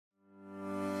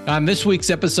On this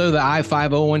week's episode of the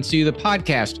I-501C, the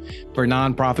podcast for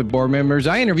nonprofit board members,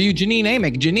 I interviewed Janene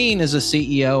Amick. Janene is a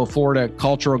CEO of Florida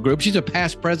Cultural Group. She's a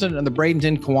past president of the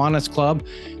Bradenton Kiwanis Club,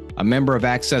 a member of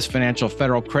Access Financial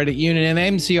Federal Credit Union,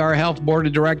 and MCR Health Board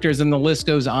of Directors, and the list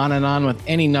goes on and on with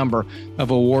any number of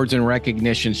awards and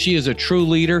recognitions. She is a true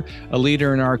leader, a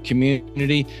leader in our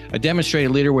community, a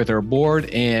demonstrated leader with our board,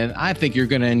 and I think you're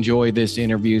going to enjoy this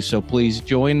interview, so please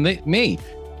join me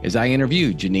as I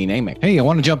interview Janene Amick. Hey, I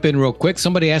want to jump in real quick.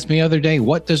 Somebody asked me the other day,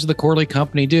 what does the Corley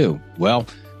Company do? Well,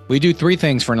 we do three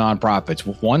things for nonprofits.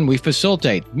 One, we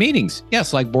facilitate meetings,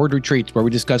 yes, like board retreats where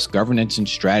we discuss governance and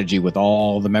strategy with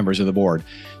all the members of the board.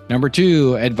 Number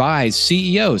two, advise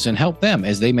CEOs and help them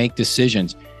as they make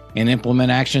decisions and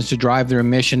implement actions to drive their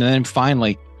mission. And then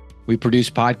finally, we produce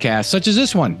podcasts such as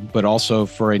this one, but also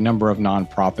for a number of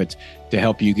nonprofits to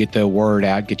help you get the word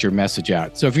out, get your message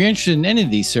out. So if you're interested in any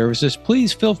of these services,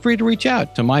 please feel free to reach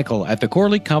out to Michael at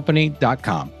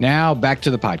thecorleycompany.com. Now back to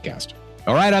the podcast.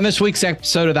 All right, on this week's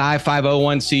episode of the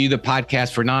I-501C, the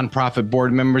podcast for nonprofit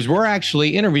board members, we're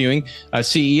actually interviewing a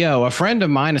CEO, a friend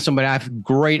of mine, and somebody I have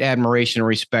great admiration and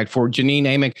respect for, Janene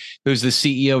Amick, who's the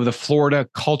CEO of the Florida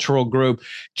Cultural Group.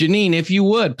 Janene, if you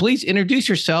would, please introduce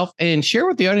yourself and share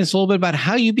with the audience a little bit about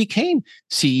how you became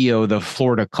CEO of the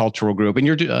Florida Cultural Group and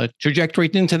your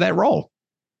trajectory into that role.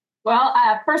 Well,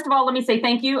 first of all, let me say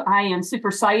thank you. I am super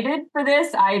excited for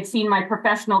this. I've seen my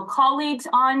professional colleagues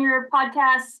on your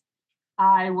podcast.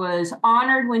 I was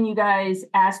honored when you guys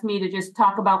asked me to just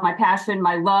talk about my passion,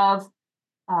 my love,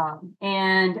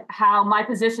 and how my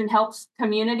position helps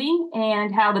community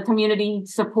and how the community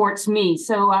supports me.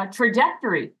 So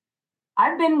trajectory.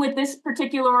 I've been with this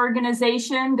particular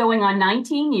organization going on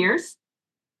 19 years,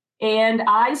 and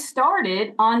I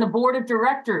started on the board of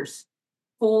directors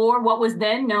for what was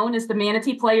then known as the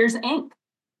Manatee Players, Inc.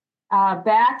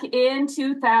 Back in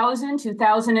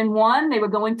 2001, they were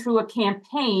going through a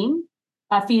campaign,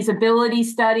 a feasibility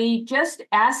study, just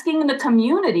asking the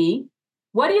community,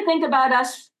 what do you think about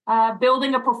us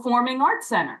building a performing arts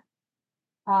center?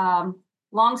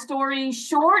 Long story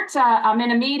short, I'm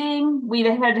in a meeting. We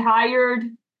had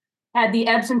had the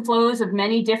ebbs and flows of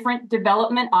many different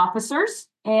development officers.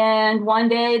 And one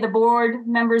day the board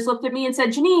members looked at me and said,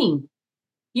 Janene,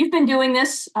 you've been doing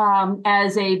this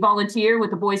as a volunteer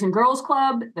with the Boys and Girls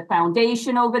Club, the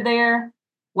foundation over there.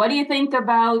 What do you think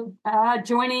about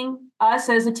joining us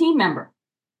as a team member?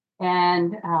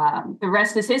 And the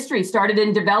rest is history. Started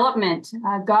in development,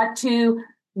 got to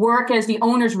work as the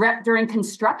owner's rep during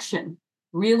construction,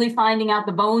 really finding out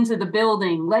the bones of the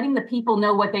building, letting the people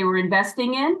know what they were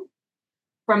investing in.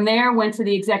 From there, went to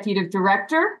the executive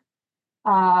director.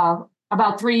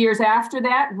 About 3 years after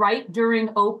that, right during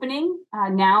opening,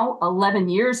 now 11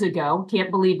 years ago, can't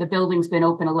believe the building's been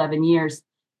open 11 years,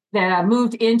 that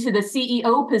moved into the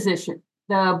CEO position.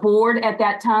 The board at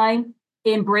that time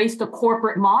embraced a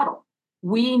corporate model.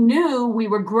 We knew we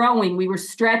were growing, we were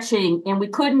stretching, and we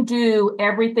couldn't do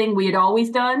everything we had always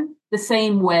done the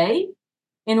same way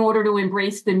in order to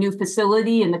embrace the new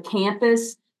facility and the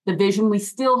campus, the vision we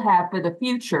still have for the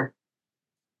future.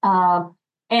 And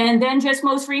then just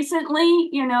most recently,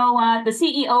 the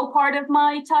CEO part of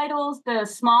my titles, the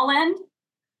small end,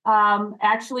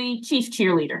 actually chief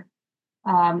cheerleader.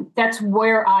 That's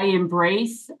where I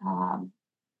embrace.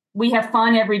 We have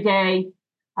fun every day.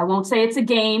 I won't say it's a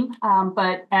game,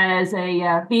 but as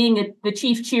being the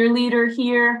chief cheerleader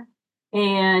here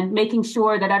and making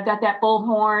sure that I've got that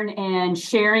bullhorn and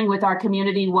sharing with our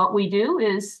community what we do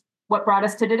is what brought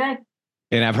us to today.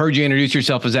 And I've heard you introduce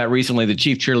yourself as that recently, the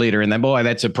chief cheerleader, and then, boy,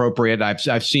 that's appropriate.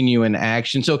 I've seen you in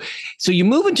action. So you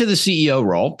move into the CEO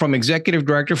role from executive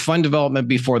director, fund development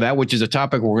before that, which is a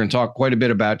topic we're going to talk quite a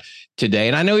bit about today.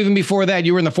 And I know even before that,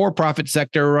 you were in the for-profit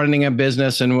sector running a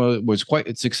business and was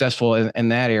quite successful in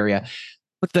that area.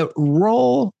 But the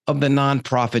role of the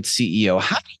nonprofit CEO,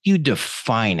 how do you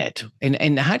define it?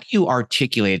 And how do you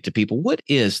articulate it to people? What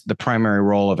is the primary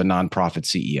role of a nonprofit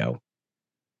CEO?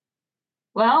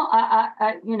 Well,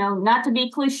 I not to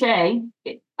be cliche,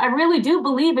 I really do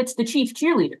believe it's the chief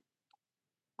cheerleader.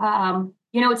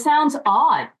 It sounds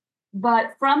odd,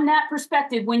 but from that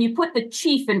perspective, when you put the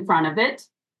chief in front of it,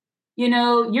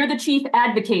 you're the chief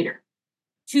advocator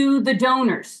to the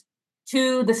donors,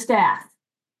 to the staff,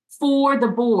 for the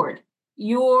board.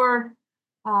 You're,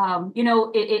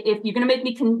 if you're going to make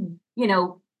me,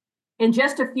 in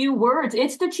just a few words,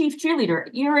 it's the chief cheerleader.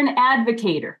 You're an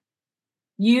advocator.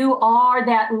 You are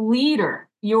that leader.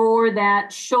 You're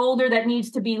that shoulder that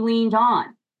needs to be leaned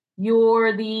on.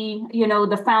 You're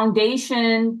the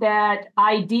foundation that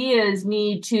ideas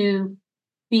need to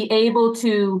be able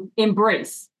to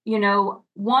embrace.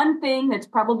 one thing that's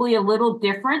probably a little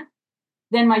different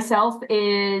than myself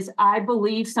is I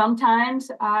believe sometimes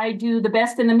I do the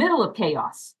best in the middle of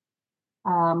chaos.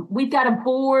 We've got a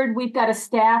board, we've got a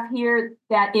staff here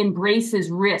that embraces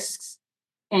risks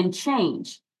and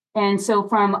change. And so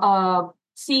from a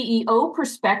CEO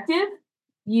perspective,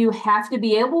 you have to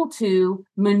be able to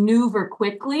maneuver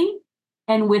quickly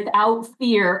and without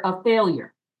fear of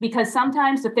failure. Because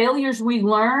sometimes the failures we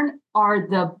learn are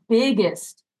the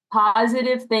biggest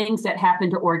positive things that happen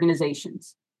to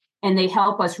organizations. And they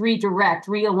help us redirect,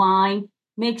 realign,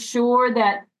 make sure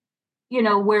that,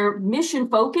 we're mission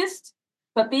focused,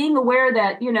 but being aware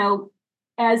that,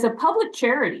 as a public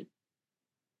charity,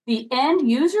 the end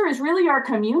user is really our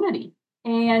community.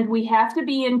 And we have to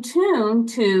be in tune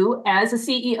to, as a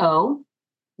CEO,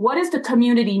 what does the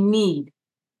community need?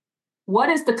 What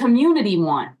does the community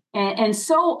want? And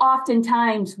so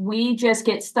oftentimes we just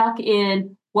get stuck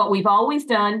in what we've always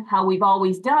done, how we've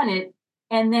always done it.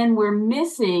 And then we're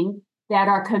missing that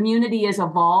our community has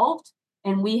evolved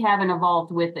and we haven't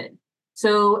evolved with it.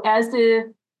 So as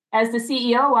the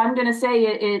CEO, I'm going to say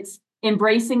it's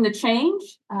embracing the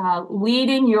change,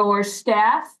 leading your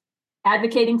staff,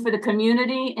 advocating for the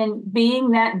community, and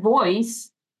being that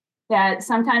voice that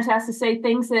sometimes has to say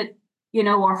things that,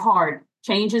 are hard.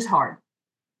 Change is hard.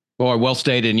 Boy, well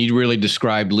stated. And you really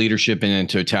described leadership in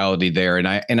totality there. And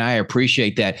I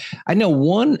appreciate that. I know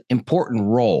one important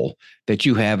role that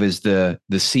you have as the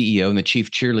CEO and the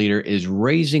chief cheerleader is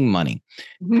raising money.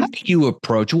 Mm-hmm. How do you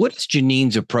approach, what is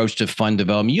Janene's approach to fund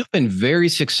development? You've been very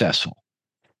successful.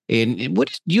 And do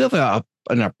you have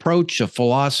an approach, a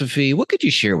philosophy? What could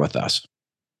you share with us?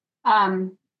 Well,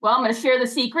 I'm going to share the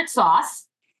secret sauce.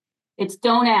 It's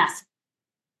don't ask.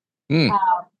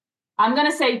 I'm going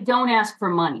to say don't ask for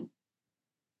money,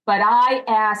 but I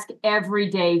ask every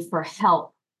day for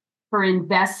help, for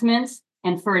investments,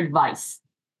 and for advice.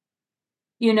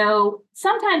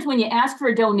 Sometimes when you ask for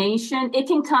a donation, it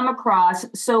can come across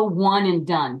so one and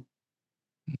done.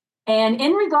 And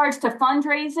in regards to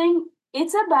fundraising,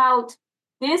 it's about,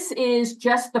 this is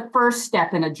just the first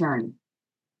step in a journey.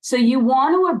 So you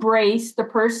want to embrace the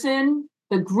person,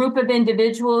 the group of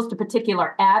individuals, the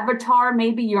particular avatar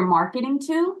maybe you're marketing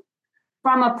to,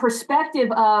 from a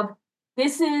perspective of,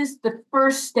 this is the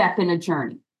first step in a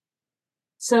journey.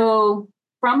 So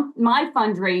from my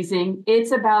fundraising,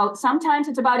 sometimes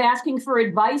it's about asking for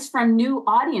advice from new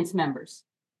audience members.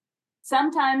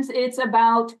 Sometimes it's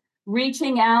about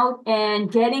reaching out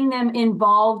and getting them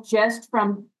involved just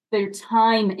from their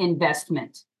time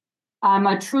investment. I'm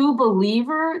a true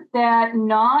believer that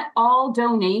not all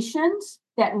donations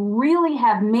that really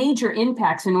have major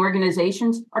impacts in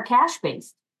organizations are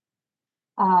cash-based.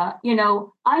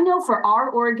 I know for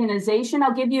our organization,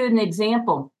 I'll give you an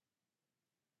example.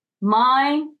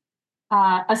 My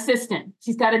assistant,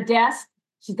 she's got a desk,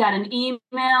 she's got an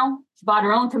email, she bought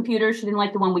her own computer, she didn't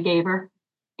like the one we gave her.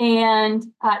 And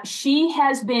she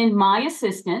has been my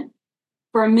assistant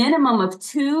for a minimum of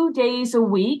 2 days a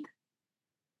week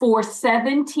for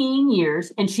 17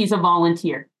 years, and she's a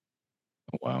volunteer.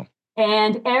 Oh, wow.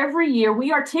 And every year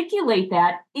we articulate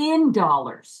that in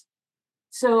dollars.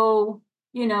 So,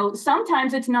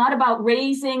 sometimes it's not about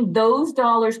raising those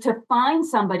dollars to find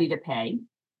somebody to pay,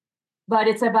 but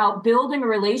it's about building a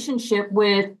relationship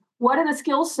with what are the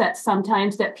skill sets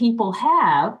sometimes that people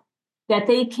have that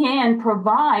they can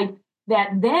provide that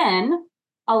then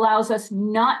allows us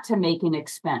not to make an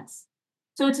expense.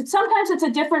 So sometimes it's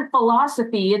a different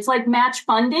philosophy. It's like match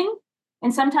funding.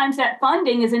 And sometimes that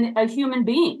funding is a human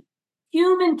being.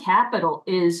 Human capital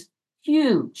is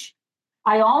huge.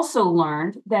 I also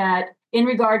learned that in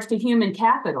regards to human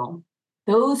capital,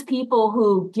 those people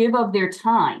who give of their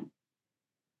time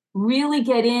really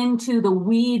get into the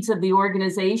weeds of the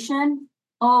organization.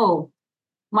 Oh,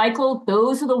 Michael,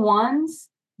 those are the ones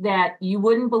that you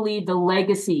wouldn't believe the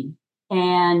legacy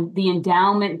and the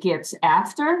endowment gifts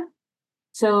after.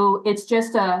 So it's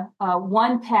just a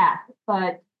one path.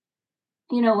 But,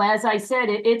 as I said,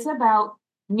 it's about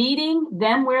meeting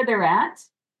them where they're at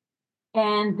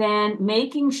and then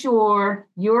making sure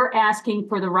you're asking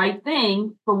for the right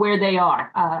thing for where they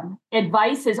are.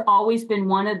 Advice has always been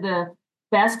one of the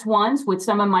best ones with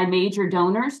some of my major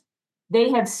donors. They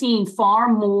have seen far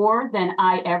more than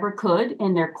I ever could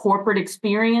in their corporate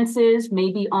experiences,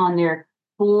 maybe on their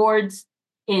boards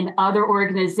in other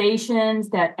organizations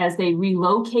that as they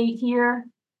relocate here.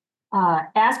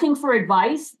 Asking for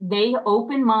advice, they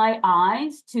opened my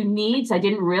eyes to needs I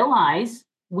didn't realize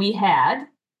we had.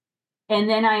 And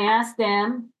then I asked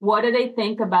them, what do they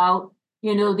think about,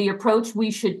 the approach we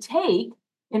should take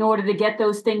in order to get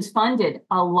those things funded?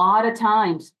 A lot of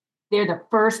times they're the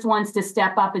first ones to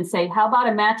step up and say, how about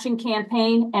a matching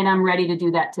campaign? And I'm ready to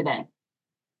do that today.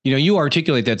 You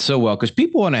articulate that so well because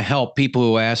people want to help people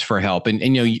who ask for help. And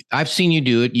I've seen you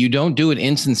do it. You don't do it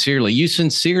insincerely. You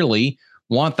sincerely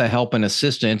want the help and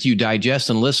assistance. You digest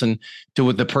and listen to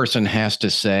what the person has to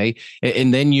say,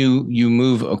 and then you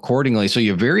move accordingly. So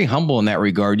you're very humble in that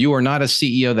regard. You are not a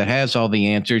CEO that has all the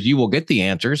answers. You will get the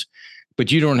answers,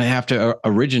 but you don't have to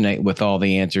originate with all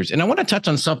the answers. And I want to touch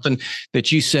on something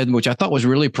that you said, which I thought was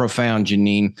really profound,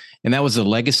 Janene, and that was the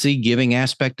legacy giving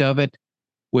aspect of it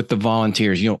with the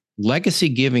volunteers. Legacy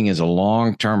giving is a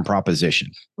long-term proposition.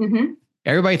 Mm-hmm.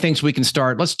 Everybody thinks we can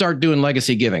let's start doing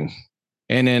legacy giving.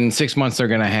 And in 6 months, they're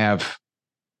going to have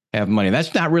money.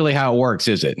 That's not really how it works,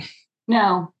 is it?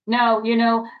 No.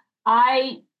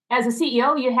 As a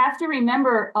CEO, you have to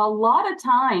remember a lot of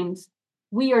times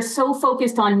we are so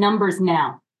focused on numbers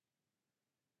now.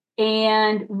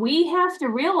 And we have to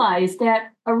realize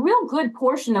that a real good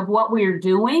portion of what we're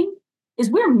doing is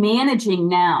we're managing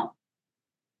now.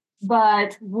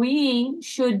 But we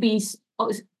should be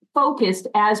focused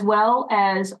as well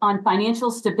as on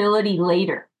financial stability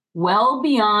later, well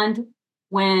beyond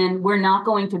when we're not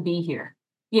going to be here.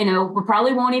 We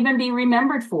probably won't even be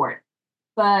remembered for it.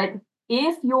 But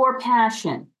if your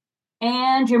passion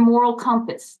and your moral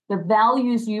compass, the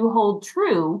values you hold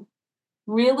true,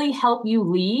 really help you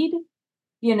lead,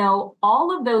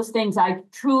 all of those things I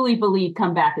truly believe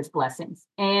come back as blessings.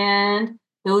 And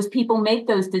those people make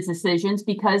those decisions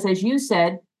because, as you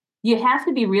said, you have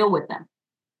to be real with them.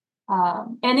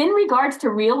 And in regards to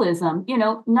realism,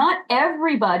 not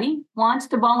everybody wants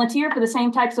to volunteer for the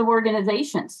same types of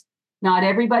organizations. Not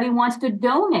everybody wants to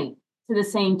donate to the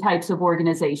same types of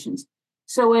organizations.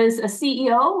 So as a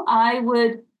CEO, I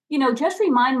would, just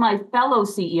remind my fellow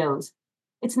CEOs,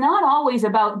 it's not always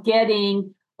about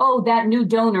getting, that new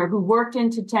donor who moved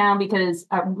into town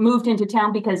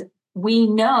because we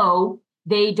know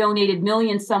they donated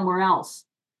millions somewhere else.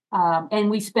 And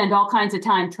we spend all kinds of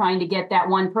time trying to get that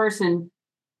one person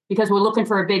because we're looking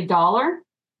for a big dollar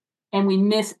and we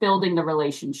miss building the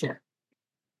relationship.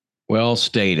 Well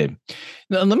stated.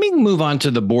 Now, let me move on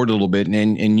to the board a little bit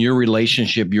and your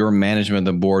relationship, your management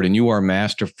of the board, and you are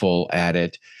masterful at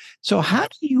it. So how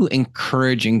do you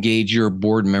engage your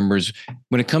board members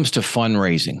when it comes to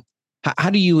fundraising?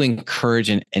 How do you encourage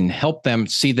and help them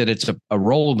see that it's a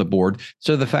role of the board,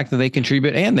 so the fact that they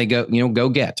contribute and they go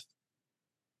get?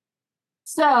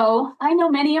 So I know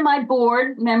many of my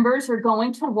board members are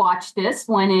going to watch this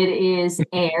when it is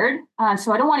aired.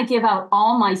 So I don't want to give out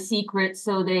all my secrets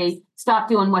so they stop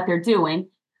doing what they're doing.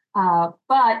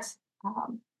 But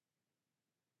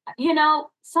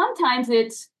sometimes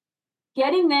it's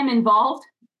getting them involved,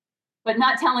 but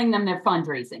not telling them they're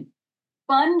fundraising.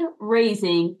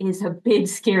 Fundraising is a big,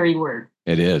 scary word.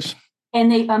 It is.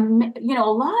 And they, a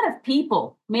lot of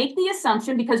people make the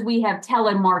assumption because we have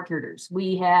telemarketers,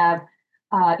 we have,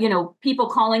 people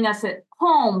calling us at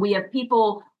home, we have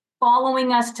people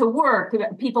following us to work,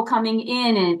 people coming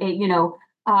in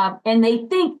and they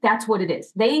think that's what it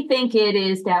is. They think it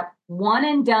is that one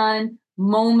and done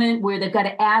moment where they've got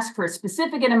to ask for a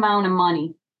specific amount of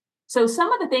money. So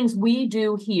some of the things we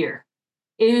do here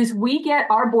is we get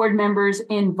our board members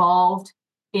involved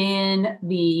in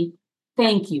the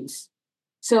thank yous.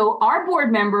 So our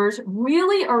board members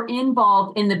really are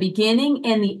involved in the beginning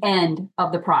and the end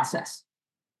of the process.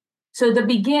 So the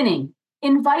beginning,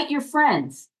 invite your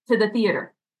friends to the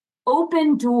theater,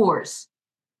 open doors,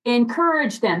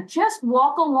 encourage them, just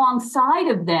walk alongside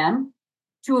of them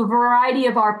to a variety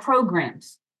of our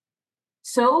programs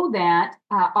so that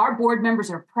our board members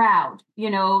are proud.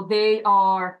 They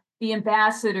are the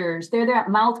ambassadors, they're that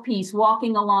mouthpiece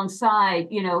walking alongside,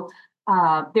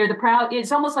 they're the proud,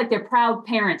 it's almost like they're proud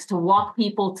parents to walk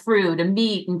people through, to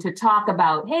meet and to talk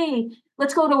about, hey,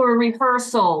 let's go to a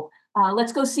rehearsal,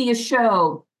 let's go see a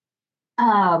show.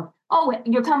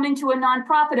 You're coming to a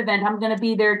nonprofit event, I'm going to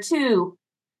be there too.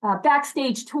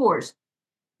 Backstage tours,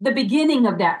 the beginning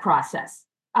of that process.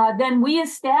 Then we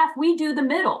as staff, we do the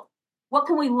middle. What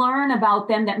can we learn about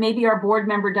them that maybe our board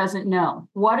member doesn't know?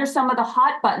 What are some of the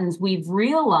hot buttons we've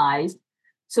realized?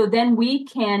 So then we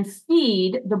can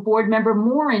feed the board member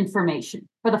more information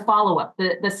for the follow-up,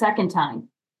 the second time.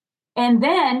 And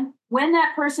then when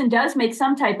that person does make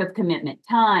some type of commitment,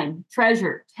 time,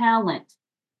 treasure, talent,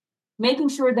 making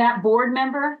sure that board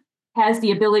member has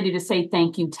the ability to say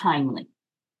thank you timely.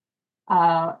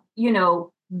 That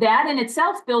in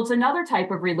itself builds another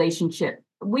type of relationship.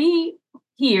 We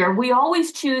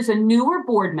always choose a newer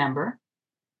board member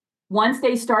once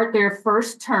they start their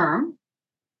first term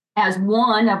as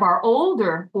one of our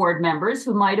older board members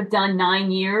who might have done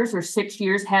 9 years or 6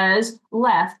 years has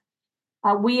left.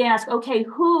 we ask, okay,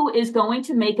 who is going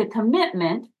to make a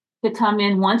commitment to come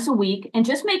in once a week and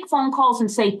just make phone calls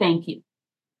and say thank you?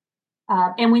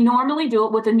 And we normally do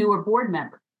it with a newer board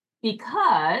member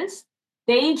because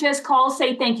they just call,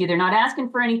 say thank you. They're not asking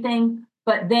for anything,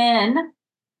 but then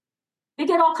they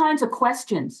get all kinds of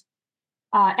questions.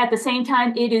 At the same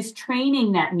time, it is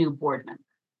training that new board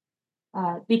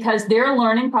member because they're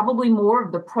learning probably more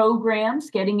of the programs,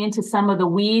 getting into some of the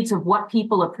weeds of what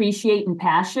people appreciate and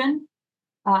passion.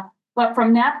 But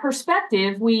from that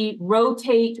perspective, we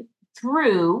rotate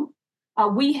through.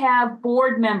 We have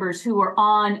board members who are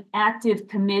on active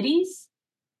committees.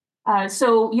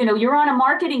 So, you're on a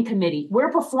marketing committee.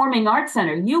 We're Performing Arts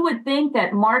Center. You would think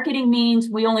that marketing means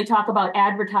we only talk about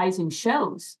advertising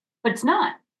shows, but it's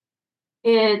not.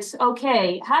 It's,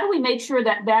 okay, how do we make sure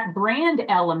that that brand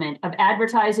element of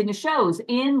advertising the shows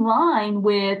in line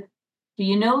with, do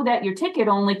you know that your ticket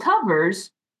only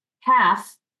covers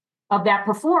half of that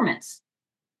performance?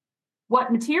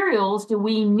 What materials do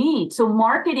we need? So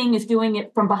marketing is doing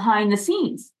it from behind the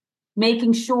scenes,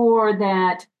 making sure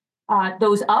that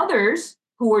those others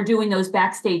who are doing those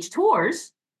backstage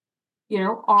tours,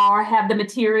 have the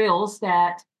materials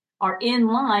that are in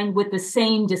line with the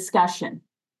same discussion.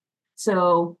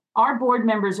 So our board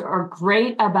members are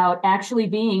great about actually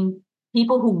being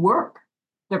people who work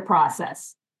the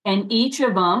process, and each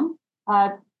of them,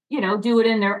 do it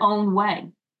in their own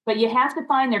way. But you have to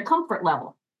find their comfort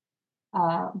level.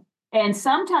 And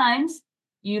sometimes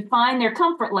you find their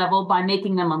comfort level by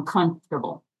making them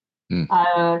uncomfortable.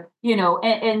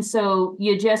 And so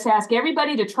you just ask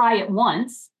everybody to try it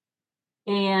once,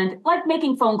 and like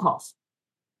making phone calls.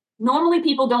 Normally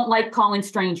people don't like calling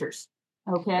strangers.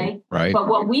 Okay. Right. But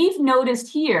what we've noticed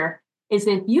here is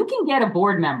if you can get a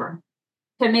board member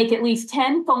to make at least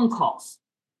 10 phone calls,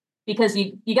 because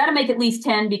you got to make at least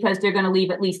 10 because they're going to leave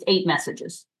at least 8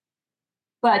 messages.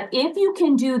 But if you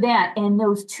can do that, and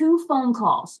those 2 phone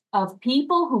calls of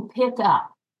people who pick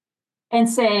up and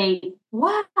say,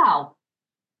 wow,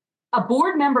 a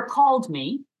board member called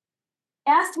me,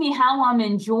 asked me how I'm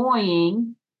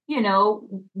enjoying,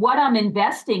 what I'm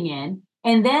investing in.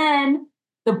 And then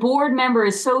the board member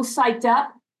is so psyched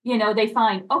up, they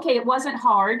find, okay, it wasn't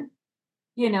hard.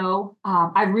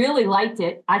 I really liked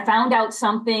it. I found out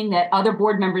something that other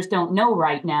board members don't know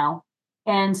right now.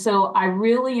 And so I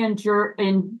really encourage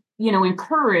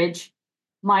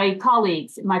my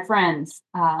colleagues, my friends,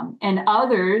 and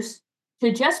others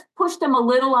to just push them a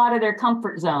little out of their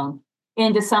comfort zone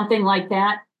into something like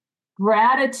that.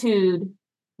 Gratitude,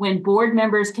 when board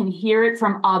members can hear it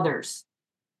from others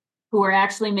who are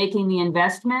actually making the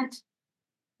investment,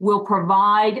 will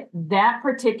provide that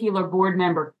particular board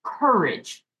member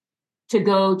courage to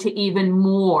go to even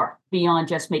more beyond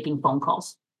just making phone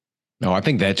calls. No, I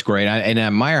think that's great. And I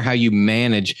admire how you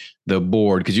manage the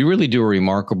board, because you really do a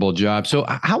remarkable job. So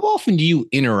how often do you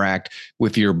interact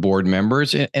with your board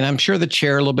members? And I'm sure the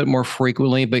chair a little bit more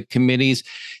frequently, but committees,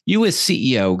 you as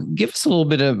CEO, give us a little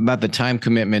bit about the time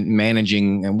commitment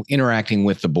managing and interacting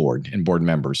with the board and board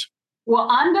members. Well,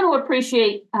 I'm going to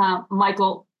appreciate,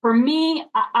 Michael. For me,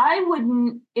 I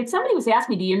wouldn't, if somebody was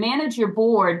asking me, do you manage your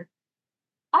board?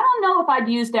 I don't know if I'd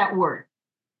use that word.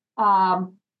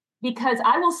 Because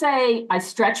I will say I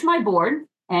stretch my board,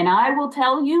 and I will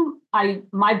tell you,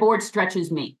 my board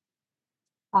stretches me.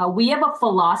 We have a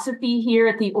philosophy here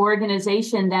at the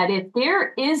organization that if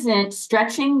there isn't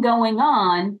stretching going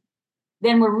on,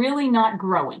 then we're really not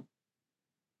growing.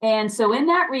 And so in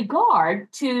that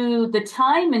regard, to the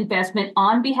time investment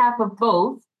on behalf of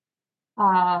both,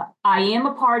 I am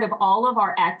a part of all of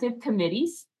our active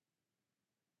committees.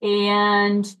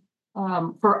 And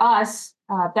for us,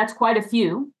 that's quite a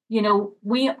few.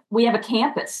 We have a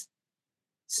campus.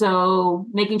 So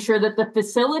making sure that the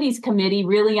facilities committee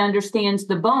really understands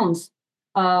the bones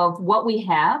of what we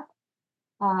have.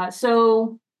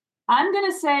 So I'm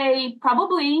going to say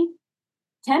probably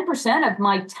 10% of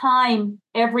my time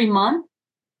every month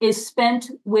is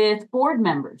spent with board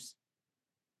members.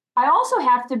 I also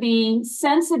have to be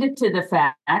sensitive to the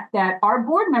fact that our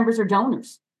board members are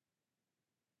donors.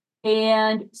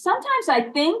 And sometimes I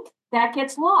think that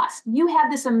gets lost. You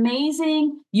have this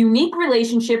amazing, unique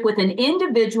relationship with an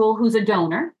individual who's a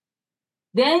donor.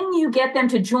 Then you get them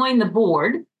to join the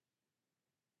board.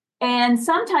 And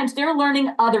sometimes they're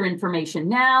learning other information.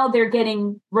 Now they're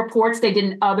getting reports they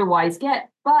didn't otherwise get.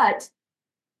 But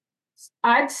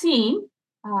I've seen,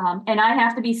 and I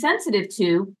have to be sensitive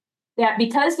to, that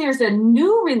because there's a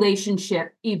new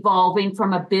relationship evolving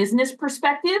from a business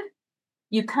perspective,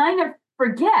 you kind of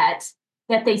forget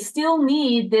that they still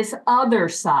need this other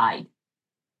side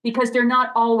because they're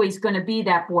not always going to be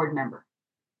that board member.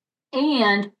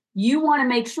 And you want to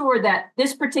make sure that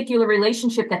this particular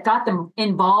relationship that got them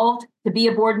involved to be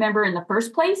a board member in the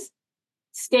first place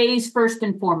stays first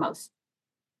and foremost.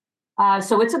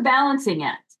 So it's a balancing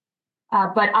act.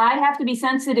 But I have to be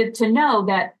sensitive to know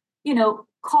that,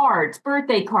 cards,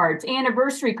 birthday cards,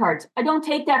 anniversary cards, I don't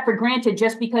take that for granted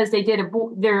just because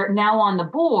they're now on the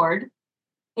board.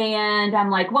 And I'm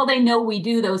like, well, they know we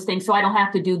do those things, so I don't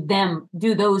have to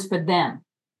do those for them.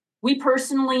 We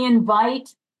personally invite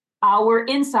our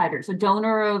insiders, a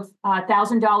donor of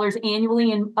 $1,000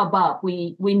 annually and above.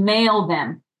 We mail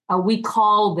them, we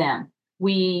call them,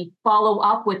 we follow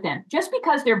up with them. Just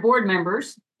because they're board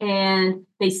members and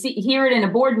they hear it in a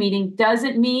board meeting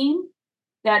doesn't mean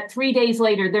that 3 days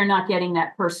later they're not getting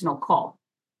that personal call.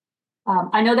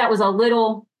 I know that was a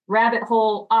little rabbit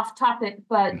hole off topic,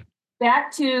 but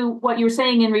back to what you were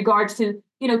saying in regards to,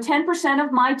 10%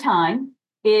 of my time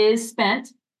is spent.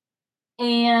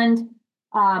 And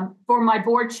for my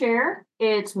board chair,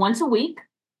 it's once a week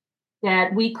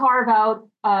that we carve out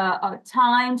a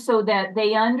time so that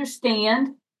they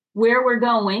understand where we're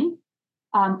going.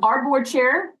 Our board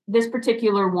chair, this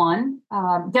particular one,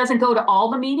 doesn't go to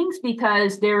all the meetings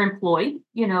because they're employed,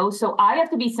 so I have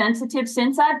to be sensitive.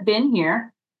 Since I've been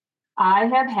here, I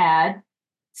have had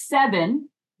 7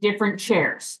 different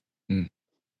chairs.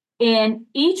 And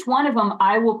each one of them,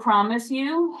 I will promise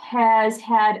you, has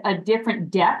had a different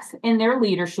depth in their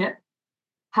leadership,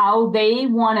 how they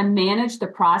want to manage the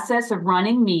process of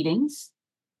running meetings.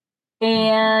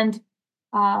 And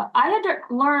I had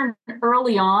to learn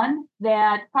early on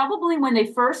that probably when they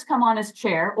first come on as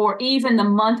chair, or even the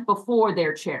month before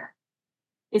their chair,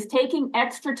 is taking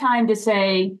extra time to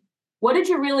say, what did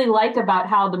you really like about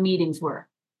how the meetings were?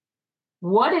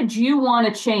 What did you want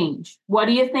to change? What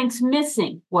do you think's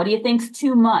missing? What do you think's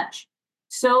too much?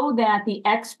 So that the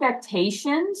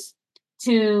expectations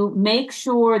to make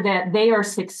sure that they are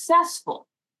successful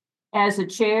as a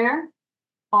chair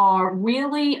are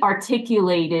really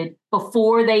articulated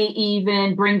before they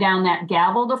even bring down that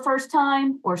gavel the first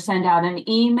time or send out an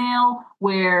email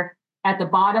where at the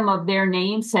bottom of their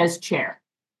name says chair.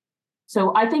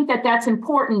 So I think that that's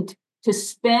important to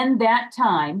spend that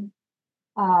time,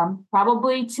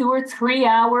 probably 2 or 3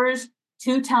 hours,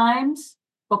 2 times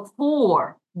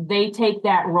before they take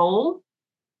that role,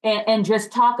 and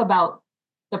just talk about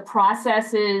the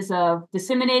processes of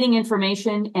disseminating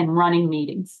information and running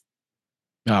meetings.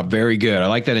 Very good. I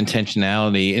like that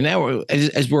intentionality. And now,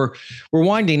 as we're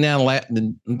winding down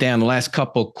the last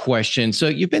couple of questions. So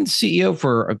you've been CEO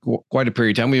for quite a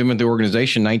period of time. We've been with the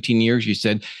organization 19 years. You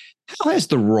said, how has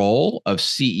the role of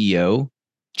CEO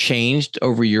changed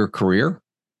over your career?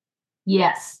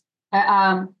 Yes.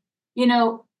 I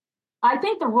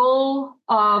think the role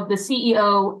of the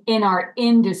CEO in our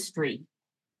industry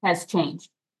has changed.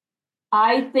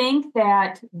 I think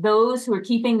that those who are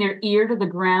keeping their ear to the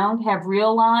ground have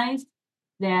realized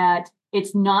that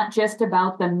it's not just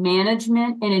about the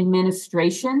management and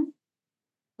administration,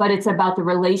 but it's about the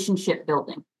relationship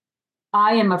building.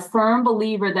 I am a firm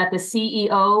believer that the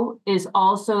CEO is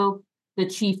also the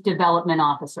chief development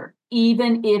officer,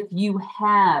 even if you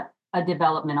have a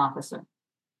development officer.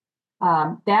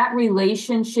 That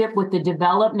relationship with the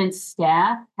development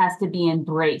staff has to be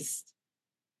embraced.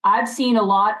 I've seen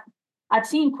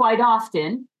quite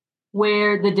often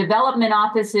where the development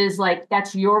office is like,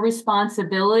 that's your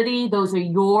responsibility, those are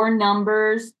your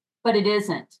numbers, but it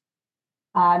isn't.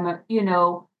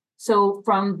 So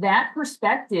from that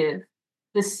perspective,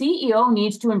 the CEO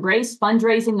needs to embrace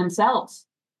fundraising themselves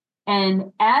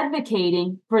and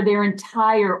advocating for their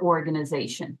entire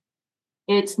organization.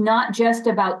 It's not just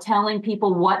about telling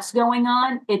people what's going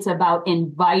on, it's about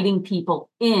inviting people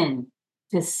in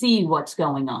to see what's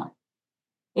going on.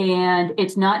 And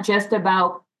it's not just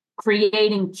about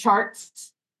creating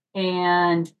charts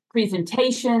and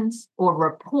presentations or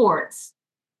reports,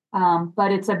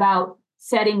 but it's about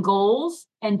setting goals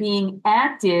and being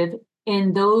active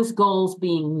in those goals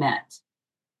being met.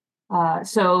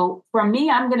 So for me,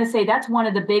 I'm going to say that's one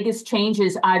of the biggest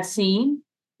changes I've seen.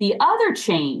 The other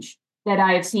change that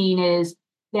I have seen is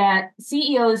that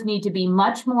CEOs need to be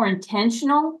much more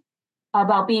intentional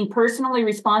about being personally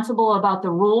responsible about the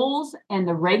rules and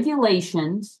the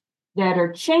regulations that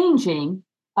are changing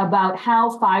about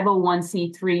how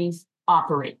 501c3s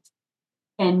operate,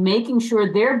 and making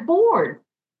sure their board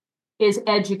is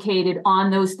educated on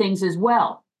those things as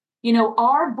well.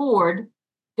 Our board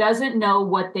doesn't know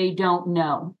what they don't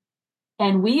know.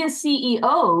 And we as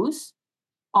CEOs,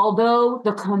 although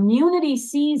the community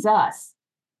sees us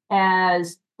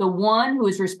as the one who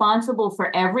is responsible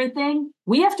for everything,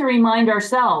 we have to remind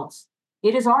ourselves,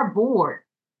 it is our board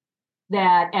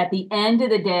that at the end of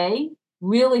the day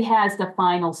really has the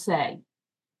final say.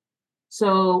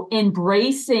 So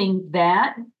embracing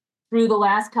that through the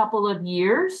last couple of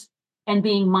years and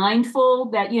being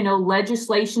mindful that,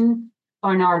 legislation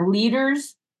and our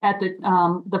leaders at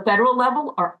the federal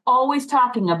level are always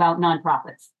talking about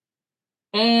nonprofits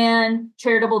and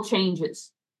charitable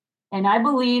changes. And I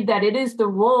believe that it is the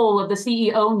role of the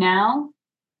CEO now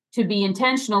to be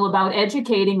intentional about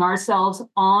educating ourselves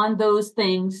on those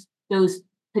things, those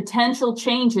potential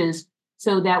changes,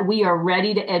 so that we are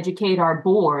ready to educate our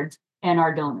boards and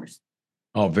our donors.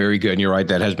 Oh, very good. And you're right.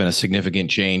 That has been a significant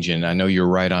change. And I know you're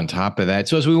right on top of that.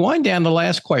 So as we wind down the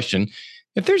last question,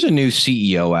 if there's a new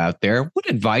CEO out there, what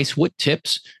advice, what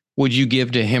tips would you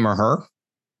give to him or her?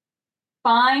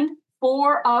 Find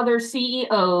 4 other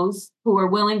CEOs who are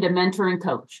willing to mentor and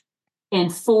coach in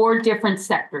 4 different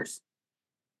sectors.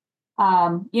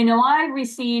 I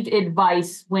received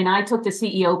advice when I took the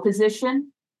CEO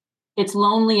position. It's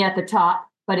lonely at the top,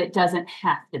 but it doesn't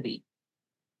have to be.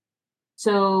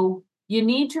 So you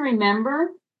need to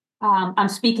remember, I'm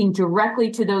speaking directly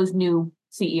to those new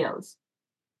CEOs.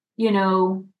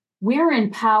 We're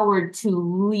empowered to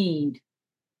lead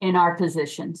in our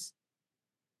positions.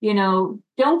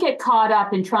 Don't get caught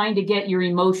up in trying to get your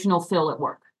emotional fill at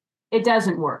work. It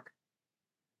doesn't work.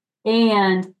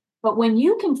 But when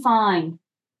you can find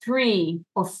 3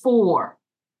 or 4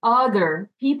 other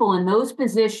people in those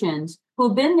positions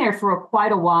who've been there for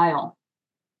quite a while,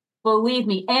 believe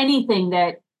me, anything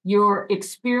that you're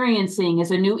experiencing as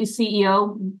a new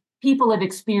CEO, people have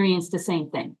experienced the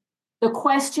same thing. The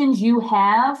questions you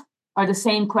have are the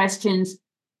same questions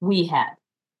we had.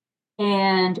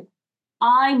 And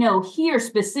I know here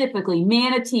specifically,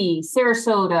 Manatee,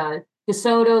 Sarasota,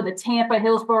 DeSoto, the Tampa,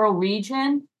 Hillsborough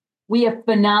region, we have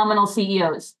phenomenal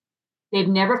CEOs. They've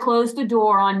never closed the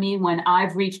door on me when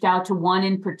I've reached out to one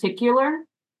in particular.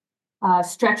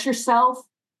 Stretch yourself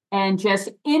and just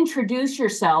introduce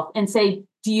yourself and say,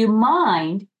 do you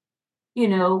mind,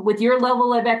 with your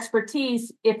level of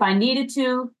expertise, if I needed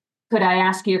to, could I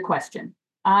ask you a question?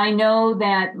 I know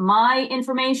that my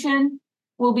information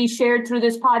will be shared through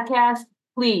this podcast.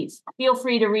 Please feel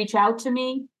free to reach out to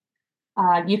me.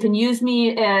 You can use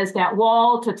me as that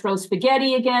wall to throw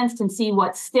spaghetti against and see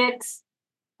what sticks.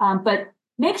 But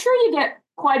make sure you get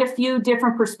quite a few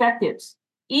different perspectives.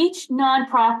 Each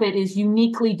nonprofit is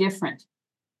uniquely different.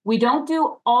 We don't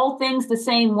do all things the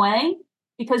same way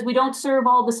because we don't serve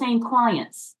all the same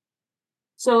clients.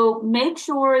 So make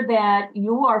sure that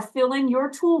you are filling your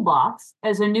toolbox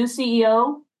as a new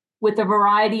CEO with a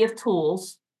variety of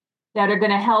tools that are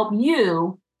going to help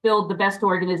you build the best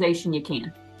organization you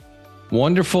can.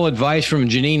 Wonderful advice from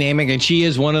Janene Amick, and she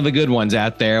is one of the good ones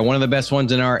out there, one of the best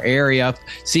ones in our area,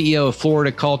 CEO of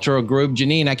Florida Cultural Group.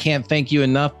 Janene, I can't thank you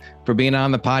enough for being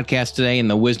on the podcast today and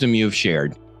the wisdom you've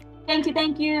shared. Thank you.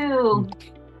 Thank you.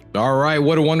 All right.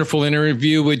 What a wonderful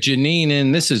interview with Janene.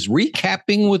 And this is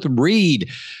Recapping with Reed.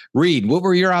 Reed, what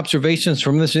were your observations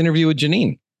from this interview with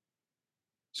Janene?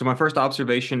 So my first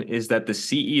observation is that the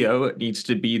CEO needs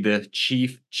to be the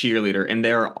chief cheerleader, and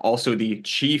they're also the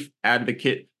chief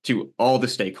advocate to all the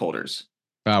stakeholders.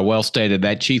 Well stated.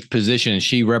 That chief position,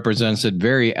 she represents it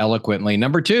very eloquently.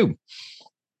 Number 2.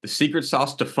 The secret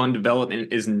sauce to fund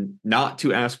development is not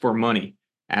to ask for money.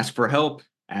 Ask for help,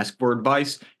 ask for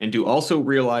advice, and to also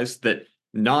realize that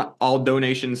not all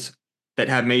donations that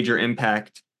have major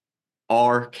impact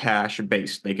are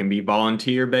cash-based. They can be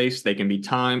volunteer-based. They can be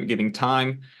giving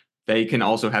time. They can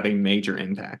also have a major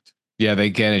impact. Yeah, they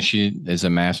can. And she is a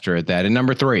master at that. And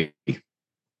number 3.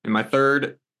 And my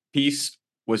third piece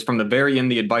was from the very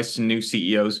end, the advice to new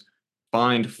CEOs.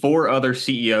 Find 4 other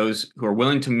CEOs who are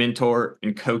willing to mentor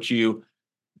and coach you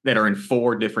that are in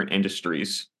 4 different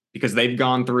industries because they've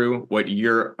gone through what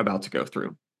you're about to go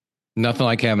through. Nothing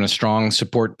like having a strong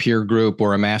support peer group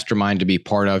or a mastermind to be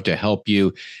part of to help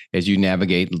you as you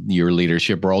navigate your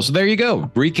leadership role. So there you go.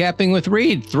 Recapping with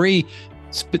Reed. 3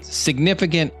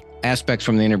 significant aspects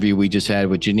from the interview we just had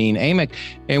with Janene Amick.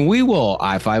 And we will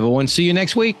I-501 see you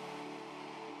next week.